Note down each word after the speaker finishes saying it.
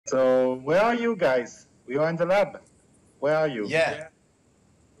So where are you guys? We are in the lab. Where are you? Yeah.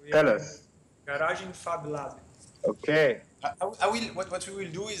 Tell us. Garagem Fab Lab. Okay. I will. What we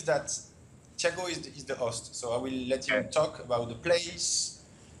will do is that Thiago is the host, so I will let him talk about the place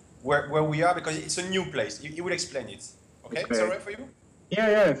where we are because it's a new place. He will explain it. Okay, it's alright for you?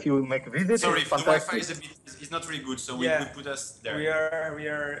 Yeah. If you make a visit, sorry, it's the fantastic. Wi-Fi is not really good, so we put us there. We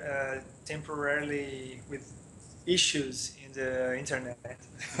are temporarily with issues in the internet.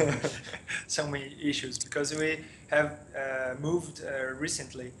 So many issues because we have moved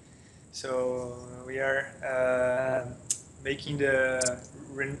recently. So we are making the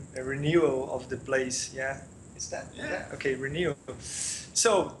renewal of the place. Yeah, is that? Yeah. Okay, renewal.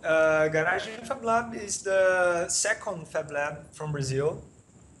 So Garagem Fab Lab is the second Fab Lab from Brazil,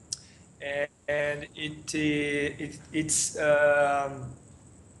 and it's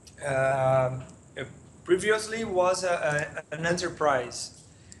previously was an enterprise,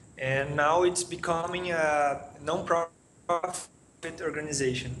 and now it's becoming a non-profit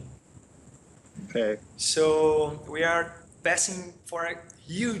organization. Okay. So we are passing for a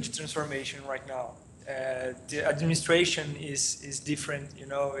huge transformation right now. The administration is different. You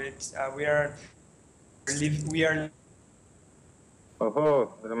know, it's we are.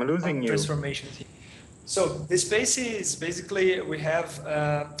 Oh, I'm losing you. Transformation. So the space is basically we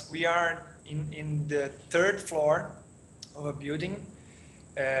are in the third floor of a building.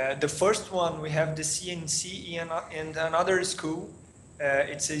 The first one we have the CNC and another school.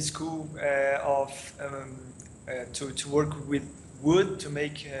 It's a school to work with wood to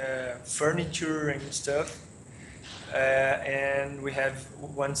make furniture and stuff. And we have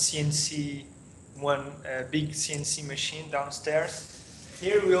one big CNC machine downstairs.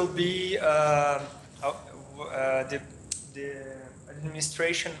 Here will be the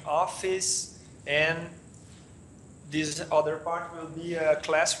administration office, and this other part will be a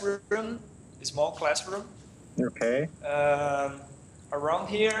classroom, a small classroom. Okay. Around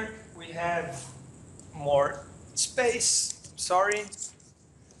here we have more space. Sorry.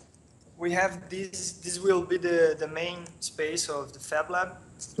 We have this. This will be the main space of the Fab Lab.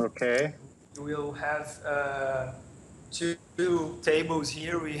 Okay. We will have two tables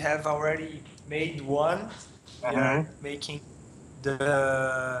here. We have already made one. We are making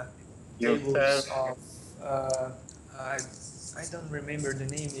the tables of I don't remember the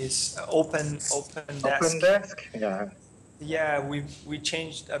name. Is open desk. Open desk. Yeah. Yeah, we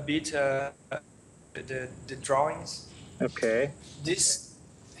changed a bit the drawings. Okay. This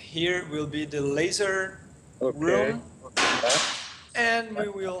here will be the laser room, and we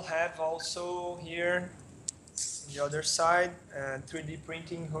will have also here on the other side 3D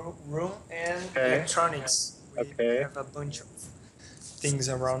printing room and electronics. We have a bunch of things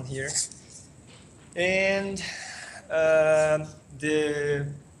around here, and the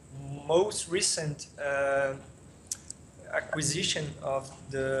most recent acquisition of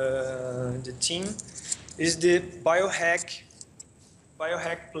the team is the biohack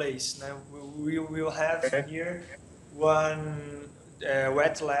place. Now we will have here one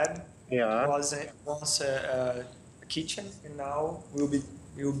wet lab. Yeah. It was once a kitchen, and now we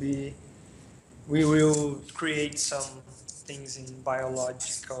will create some things in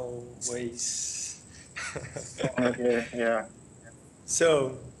biological ways. Okay. Yeah.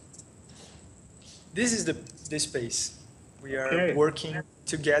 So this is the space. We are working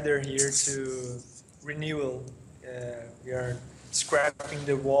together here to renewal. We are scrapping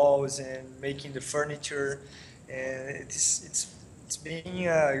the walls and making the furniture, and it's being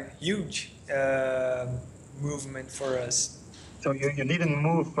a huge movement for us. So you didn't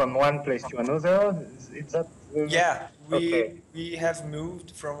move from one place to another? Is that? Yeah, we have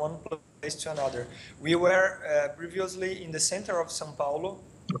moved from one place to another. We were previously in the center of São Paulo,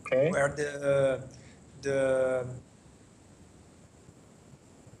 where the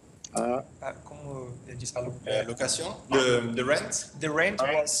location, the rent. The rent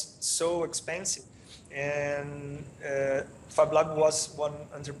was so expensive, and Fab Lab was one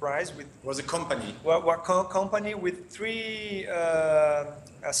enterprise was a company. Company with 3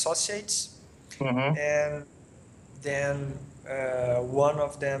 associates, and then one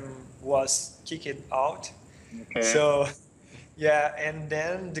of them was kicked out. So yeah, and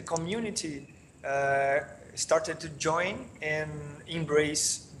then the community started to join and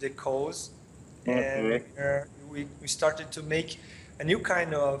embrace the cause, and we started to make a new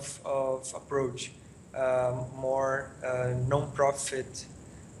kind of approach, more non-profit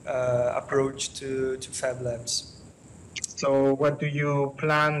approach to Fab Labs. So what do you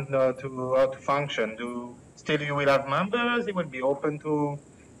plan to function? Still you will have members? It will be open to,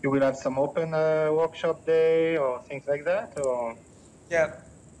 you will have some open workshop day or things like that? Or? Yeah,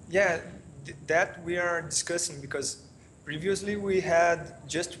 Yeah, that we are discussing because previously we had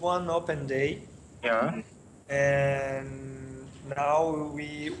just one open day. Yeah. And now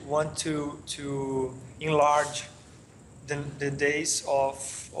we want to enlarge the days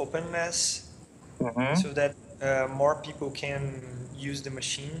of openness so that more people can use the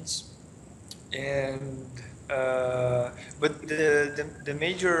machines. And but the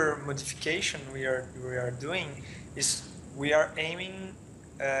major modification we are doing is we are aiming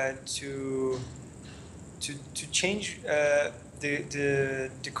to change the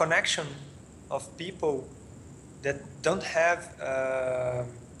connection of people that don't have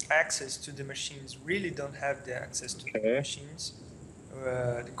access to the machines, really don't have the access to the machines.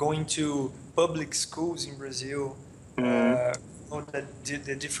 Going to public schools in Brazil, know that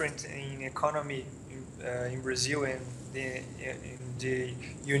the difference in economy in Brazil and in the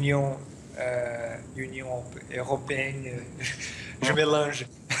Union Européenne, je mélange,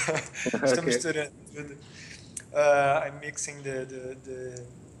 estou misturando tudo. I'm mixing the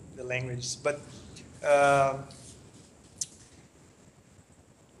languages, but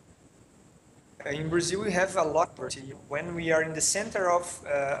in Brazil, we have a lot of diversity. When we are in the center of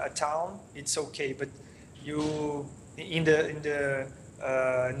a town, it's okay, but you in the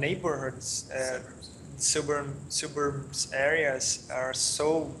neighborhoods, suburbs areas are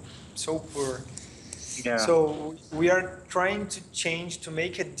so poor. Yeah. So we are trying to change to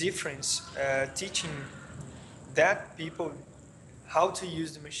make a difference, teaching that people how to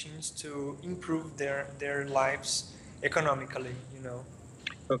use the machines to improve their lives economically. You know.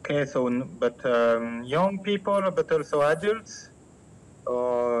 Okay, so but young people, but also adults,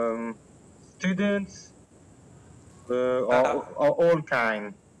 students, or all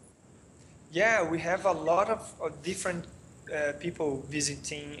kind. Yeah, we have a lot of different people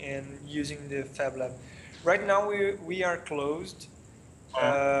visiting and using the Fab Lab. Right now we are closed. We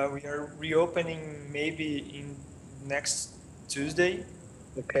are reopening maybe in next Tuesday.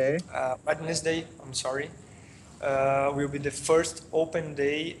 Okay. Wednesday, I'm sorry. Will be the first open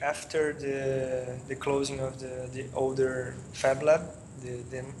day after the closing of the older Fab Lab,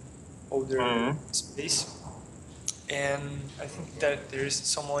 the older space. And I think that there is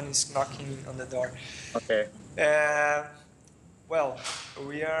someone is knocking on the door. Okay. Well,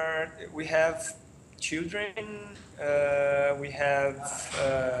 we have children, we have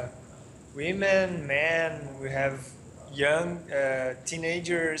women, men, we have young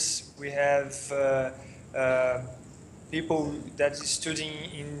teenagers, we have people that is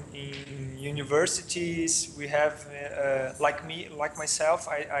studying in universities. We have like me, like myself.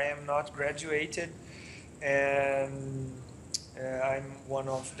 I am not graduated, and I'm one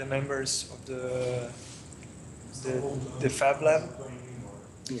of the members of the Fab Lab.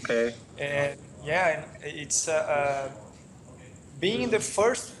 Okay. And yeah, it's being the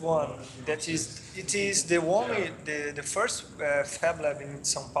first one that it is the first Fab Lab in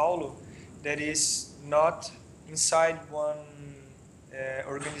São Paulo that is not inside one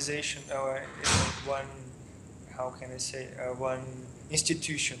organization or one, how can I say, one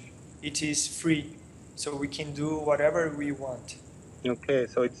institution. It is free, so we can do whatever we want. Okay,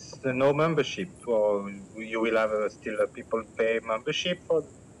 so it's no membership, or you will have still people pay membership for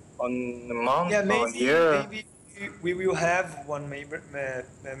on a month or a year? Maybe we will have one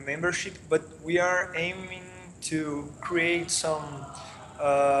membership, but we are aiming to create some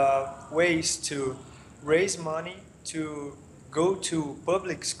ways to raise money to go to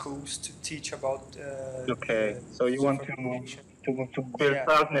public schools to teach about. Okay, so you want to build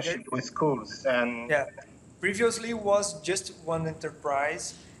partnership with schools and. Yeah, previously was just one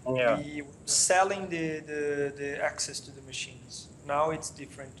enterprise. Yeah. We were selling the access to the machines. Now it's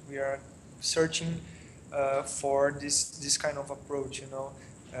different. We are searching for this kind of approach. You know,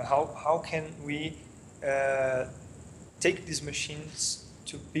 how can we take these machines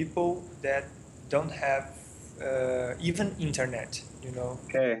to people that don't have even internet? You know.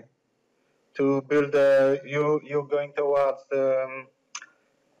 Okay. To build, you're going towards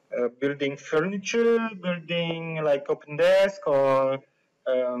building furniture, building like open desk or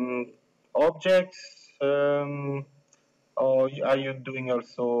objects, or are you doing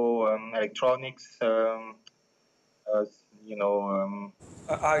also electronics? You know.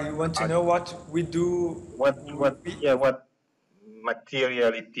 You want to know what we do? What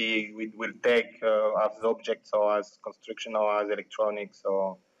materiality we will take as objects or as construction or as electronics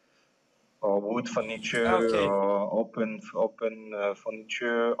or wood furniture or open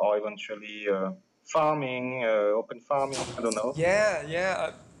furniture or eventually farming, open farming. I don't know.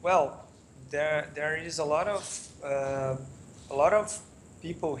 Yeah. Well, there is a lot of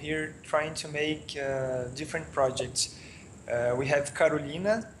people here trying to make different projects. We have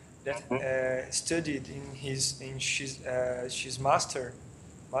Carolina, that studied in she's mastered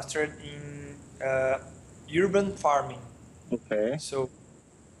in urban farming. Okay. So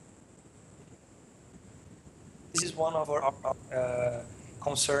this is one of our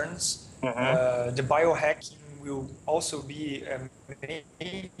concerns. The biohacking will also be a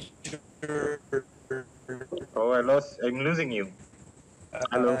major. Oh, I'm losing you.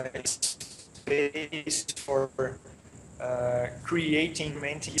 Hello. Space for creating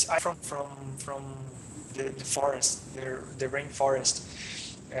mentees from the forest, the rainforest.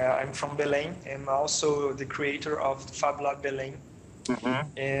 I'm from Belém. I'm also the creator of Fab Lab Belém,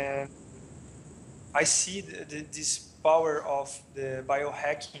 and I see this power of the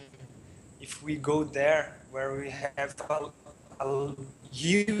biohacking. If we go there, where we have a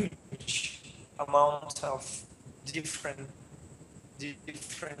huge amount of different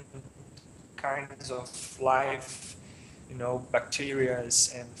kinds of life, you know, bacteria and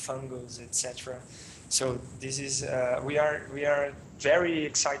fungus, etc. So this is we are very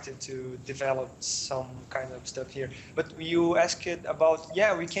excited to develop some kind of stuff here. But you asked about,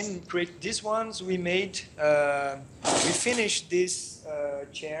 yeah, we can create these ones. We made we finished these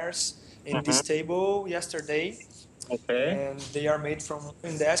chairs in this table yesterday. Okay. And they are made from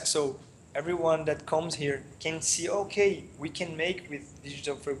open desk, so everyone that comes here can see, okay, we can make with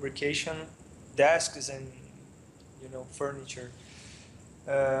digital fabrication desks and, you know, furniture.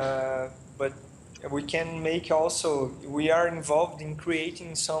 But we can make also, we are involved in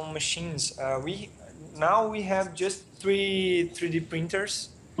creating some machines. Now we have just 3D printers.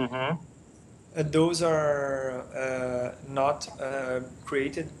 Those are not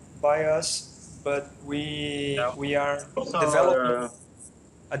created by us, but we are developing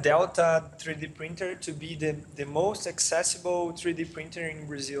a Delta 3D printer to be the most accessible 3D printer in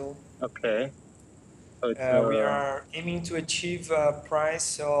Brazil. Okay. So we are aiming to achieve a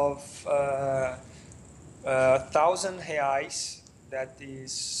price of 1,000 reais. That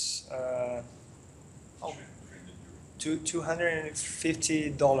is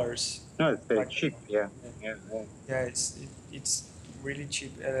 $250. No, it's very cheap. Yeah. Yeah, it's really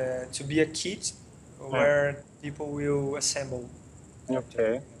cheap to be a kit where people will assemble.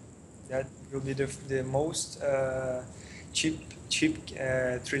 Okay. That will be the most cheap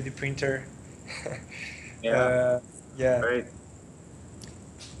 3D printer. Yeah. Great.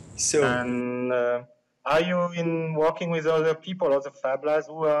 So. And are you working with other people, other Fab Labs?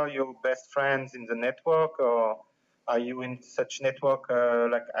 Who are your best friends in the network, or are you in such network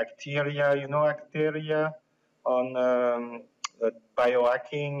like Acteria? You know Acteria on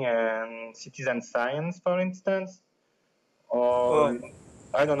biohacking and citizen science, for instance, or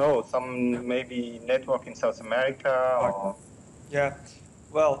I don't know, some maybe network in South America or. Yeah,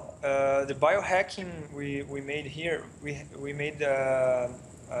 well, the biohacking we made here, we made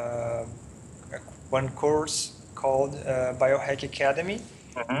one course called Biohack Academy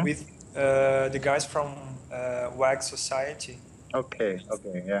with the guys from WAG Society. Okay,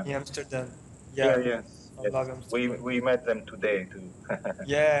 yeah. In Amsterdam. Yes. Amsterdam. We met them today too.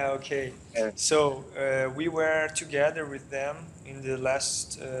 Yeah, okay. So we were together with them in the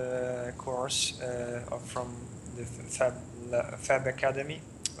last course from the Fab Academy.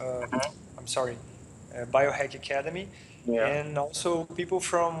 I'm sorry, Biohack Academy. Yeah. And also people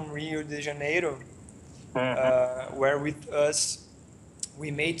from Rio de Janeiro were with us. We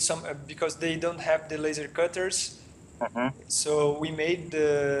made some, because they don't have the laser cutters, so we made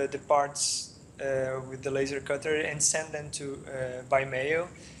the parts with the laser cutter and sent them to by mail,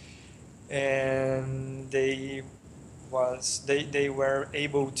 and they were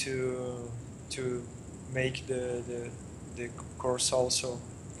able to make the course also,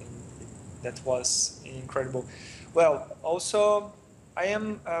 and that was incredible. Well, also I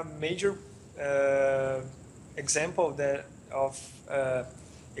am a major example of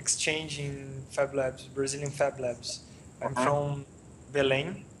exchanging Fab Labs, Brazilian Fab Labs. I'm from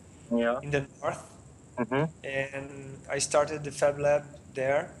Belém, in the north, and I started the Fab Lab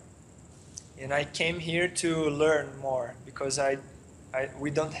there. And I came here to learn more because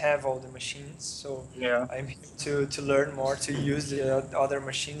we don't have all the machines, so I'm here to learn more, to use the other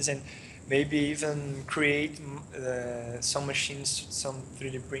machines, and maybe even create some machines, some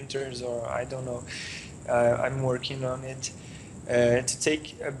 3D printers, or I don't know. I'm working on it to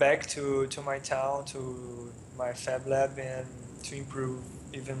take back to my town, to my Fab Lab, and to improve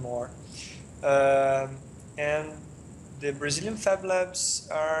even more. And the Brazilian Fab Labs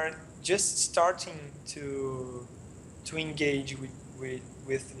are just starting to engage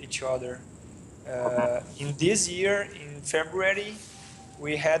with each other. In this year, in February,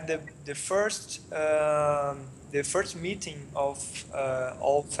 we had the first the first meeting of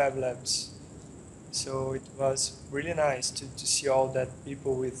all Fab Labs. So it was really nice to see all that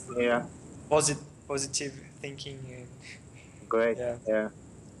people with positive thinking. And great.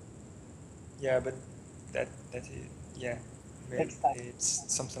 Yeah, but that is, it's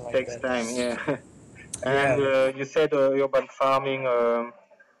something like takes that. Time, yeah. And you said urban farming.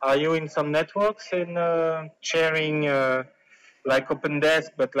 Are you in some networks in sharing like OpenDesk,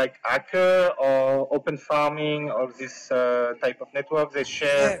 but like Hacker or Open Farming or this type of network they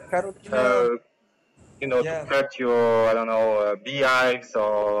share? Carolina. To cut your, I don't know, beehives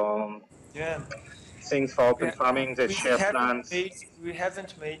or things for open farming. They share plans. We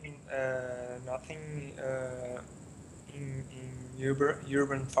haven't made nothing in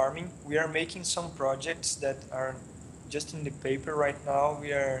urban farming. We are making some projects that are just in the paper right now.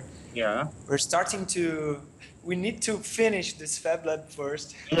 We're starting to. We need to finish this Fab Lab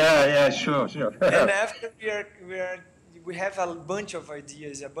first. Sure. And after we have a bunch of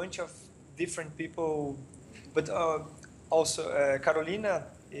ideas, a bunch of different people, but also Carolina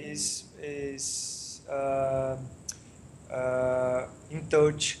is in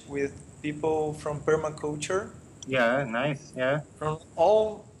touch with people from permaculture. Yeah, nice. Yeah. From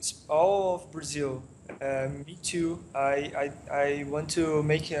all of Brazil. Me too. I want to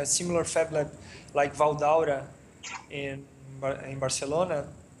make a similar Fab Lab like Valdaura in Barcelona.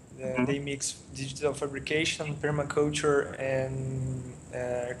 They mix digital fabrication, permaculture, and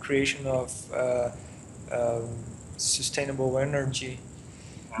creation of sustainable energy.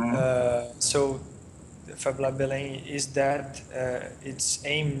 So the Fab Lab Belém is that it's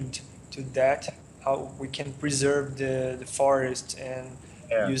aimed to that, how we can preserve the forest and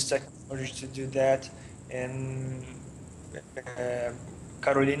use technology to do that. And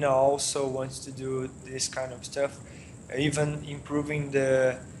Carolina also wants to do this kind of stuff, even improving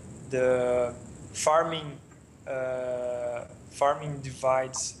the farming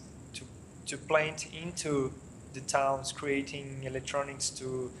divides to plant into the towns, creating electronics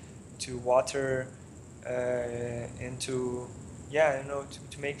to water and to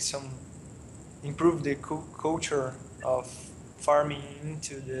make some improve the culture of farming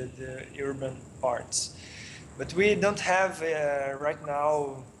into the urban parts. But we don't have right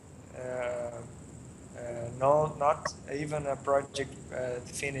now not even a project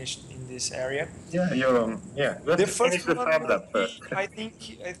finished in this area. The first one, Fab Lab first. I think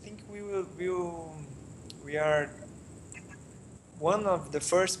we are one of the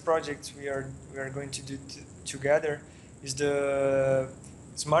first projects we are going to do together is the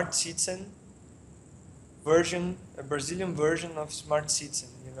Smart Citizen version, a Brazilian version of Smart Citizen.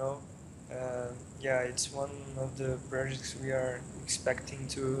 It's one of the projects we are expecting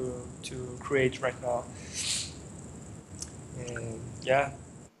to create right now.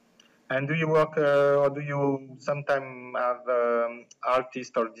 And do you work, or do you sometimes have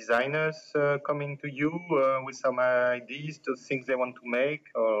artists or designers coming to you with some ideas to things they want to make,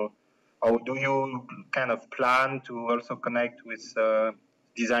 or do you kind of plan to also connect with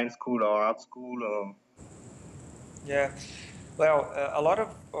design school or art school? Or? Yeah, well, a lot of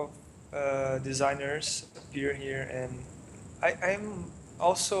designers appear here, and I'm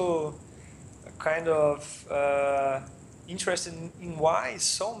also kind of interested in why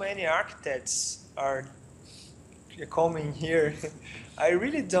so many architects are coming here. I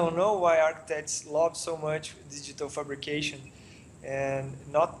really don't know why architects love so much digital fabrication and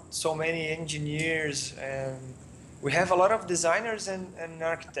not so many engineers. And we have a lot of designers and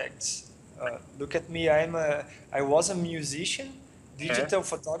architects. Look at me, I was a musician, digital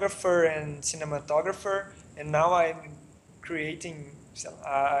photographer and cinematographer, and now I'm creating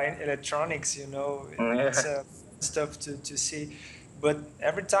electronics, it's stuff to see. But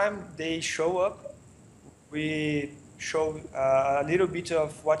every time they show up, we show a little bit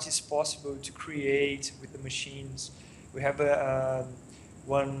of what is possible to create with the machines. We have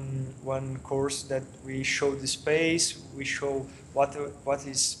one course that we show the space, we show what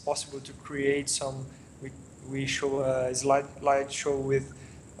is possible to create. We show a slideshow with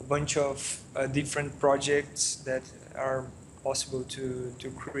a bunch of different projects that are possible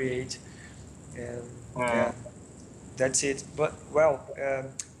to create, and that's it. But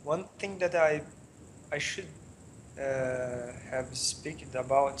one thing that I should have spoken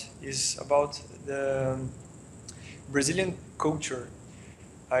about is about the Brazilian culture.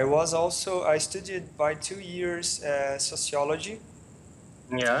 I studied by 2 years sociology.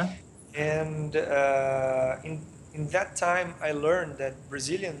 And in that time I learned that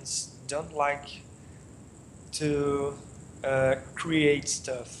Brazilians don't like to create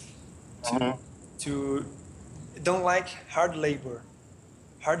stuff, don't like hard labor.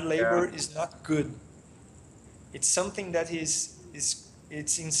 Hard labor is not good. it's something that it's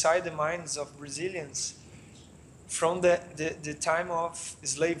inside the minds of Brazilians from the time of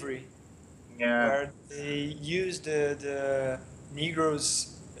slavery, where they used the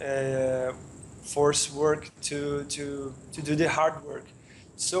Negroes forced work to do the hard work.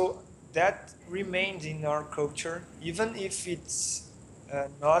 So that remained in our culture, even if it's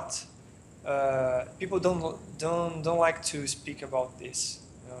not. People don't like to speak about this,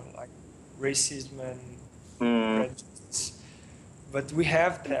 like racism and prejudice. But we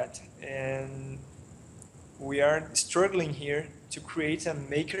have that, and we are struggling here to create a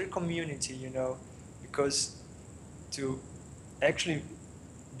maker community, because to actually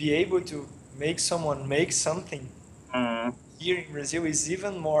be able to make someone make something here in Brazil is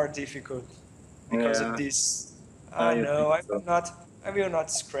even more difficult because of this. No, I will not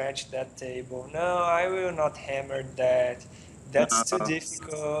scratch that table. No, I will not hammer that. That's too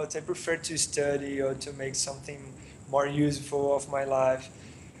difficult. I prefer to study or to make something more useful of my life,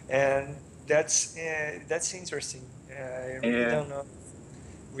 and that's interesting. I really don't know.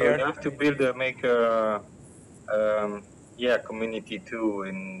 So you have to build a maker, community too,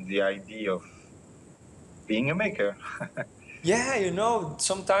 in the idea of being a maker. Yeah,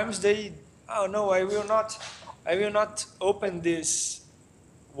 sometimes oh no, I will not open this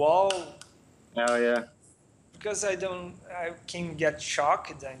wall. Oh yeah. Because I can get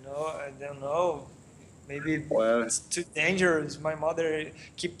shocked. I don't know. Maybe it's too dangerous. My mother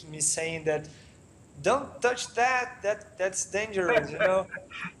keeps me saying that, don't touch that. That's dangerous.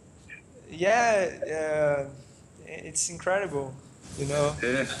 Yeah, it's incredible.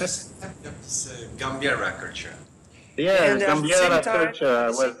 This Gambiara culture. Yeah, and Gambiara culture.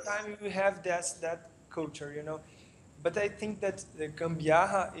 At the same time, we have that culture. But I think that the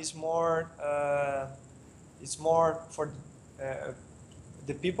Gambiara is more. It's more for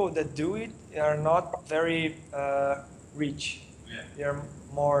the people that do it are not very rich. Yeah. They are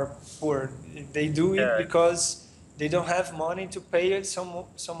more poor. They do it because they don't have money to pay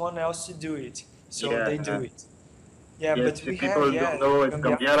someone else to do it. So they do it. Yeah, yes, but we people have, don't know it.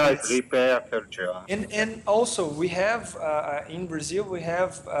 Gambiara is repair culture. And also we have in Brazil we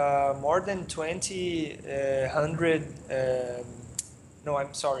have more than 200 no,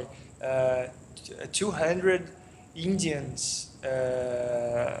 I'm sorry, 200 Indians,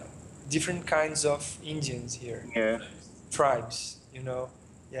 different kinds of Indians here. Yeah. Tribes,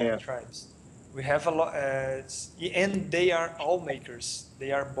 tribes. We have a lot, and they are all makers.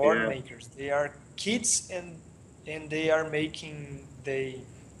 They are born makers. They are kids, and they are making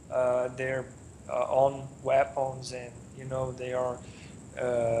their own weapons, and they are.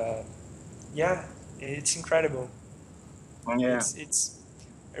 It's incredible. Yeah. It's.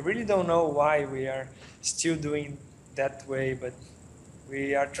 I really don't know why we are still doing that way, but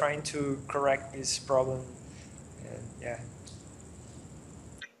we are trying to correct this problem. And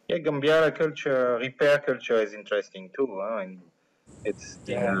Yeah, Gambiara culture, repair culture is interesting too. And it's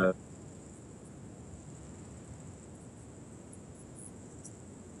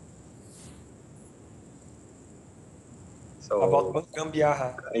about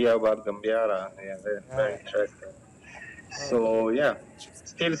Gambiara. Yeah, about Gambiara. Yeah, very interesting. So yeah,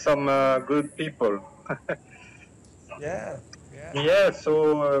 still some good people. Yeah. Yeah. So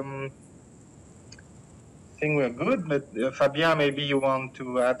I think we're good. But Fabien, maybe you want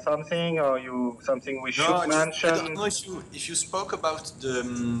to add something, or something we should mention? I don't know if you spoke about the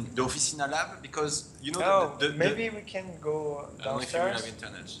Oficina Lab, because maybe we can go downstairs. I don't know if you will have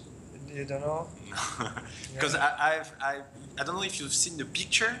internet. You don't know? Because I don't know if you've seen the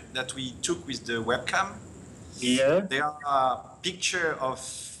picture that we took with the webcam. Yeah. There are a picture of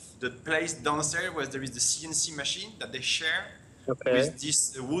the place downstairs where there is the CNC machine that they share with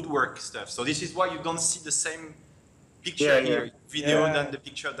this woodwork stuff. So this is why you don't see the same picture here, video than the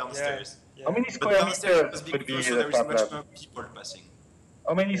picture downstairs. Yeah. How many square meters would be the Fab Lab? Much more people passing.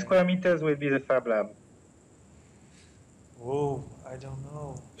 How many square meters will be the Fab Lab? Oh, I don't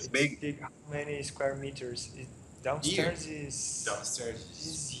know. It's big. How many square meters? Downstairs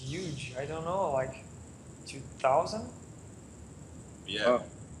is huge. I don't know, like 2,000? Yeah.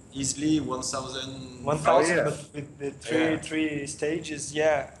 Easily 1,000. 1,000, but with the three stages,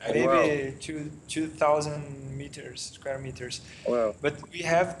 maybe 2,000 square meters. Wow. But we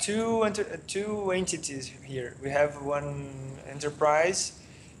have two entities here. We have one enterprise,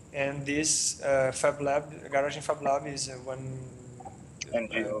 and this Fab Lab, Garagem Fab Lab, is one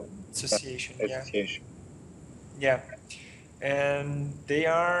NGO association. Yeah, and they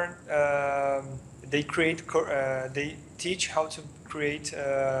are they create they teach how to create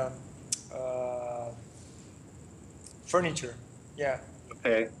furniture. Yeah.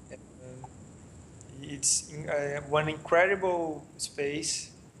 Okay. it's one incredible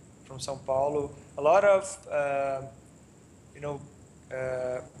space from São Paulo. A lot of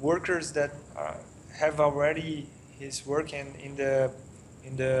workers that have already his work, and in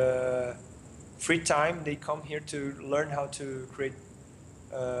the free time they come here to learn how to create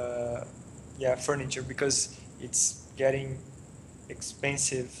furniture, because it's getting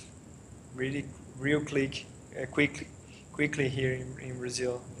expensive real quickly here in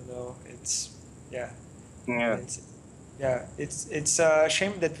Brazil. It's it's a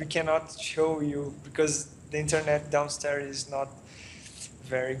shame that we cannot show you, because the internet downstairs is not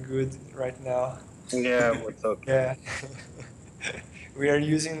very good right now. Yeah, it's okay. Yeah. We are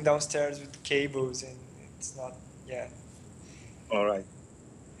using downstairs with cables, and it's not. Yeah. All right.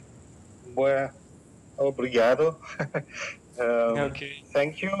 Well, obrigado. Okay.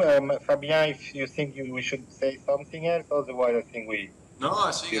 Thank you, Fabien. If you think we should say something else, otherwise I think we. No,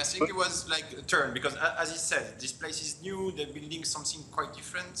 I think it was like a turn, because as he said, this place is new. They're building something quite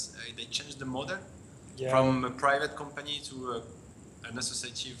different. They changed the model from a private company to an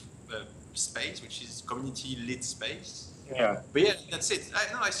associative space, which is community lit space. Yeah. But yeah, that's it.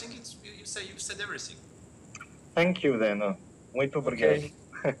 I think you've said everything. Thank you then. Muito obrigado.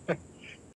 Okay.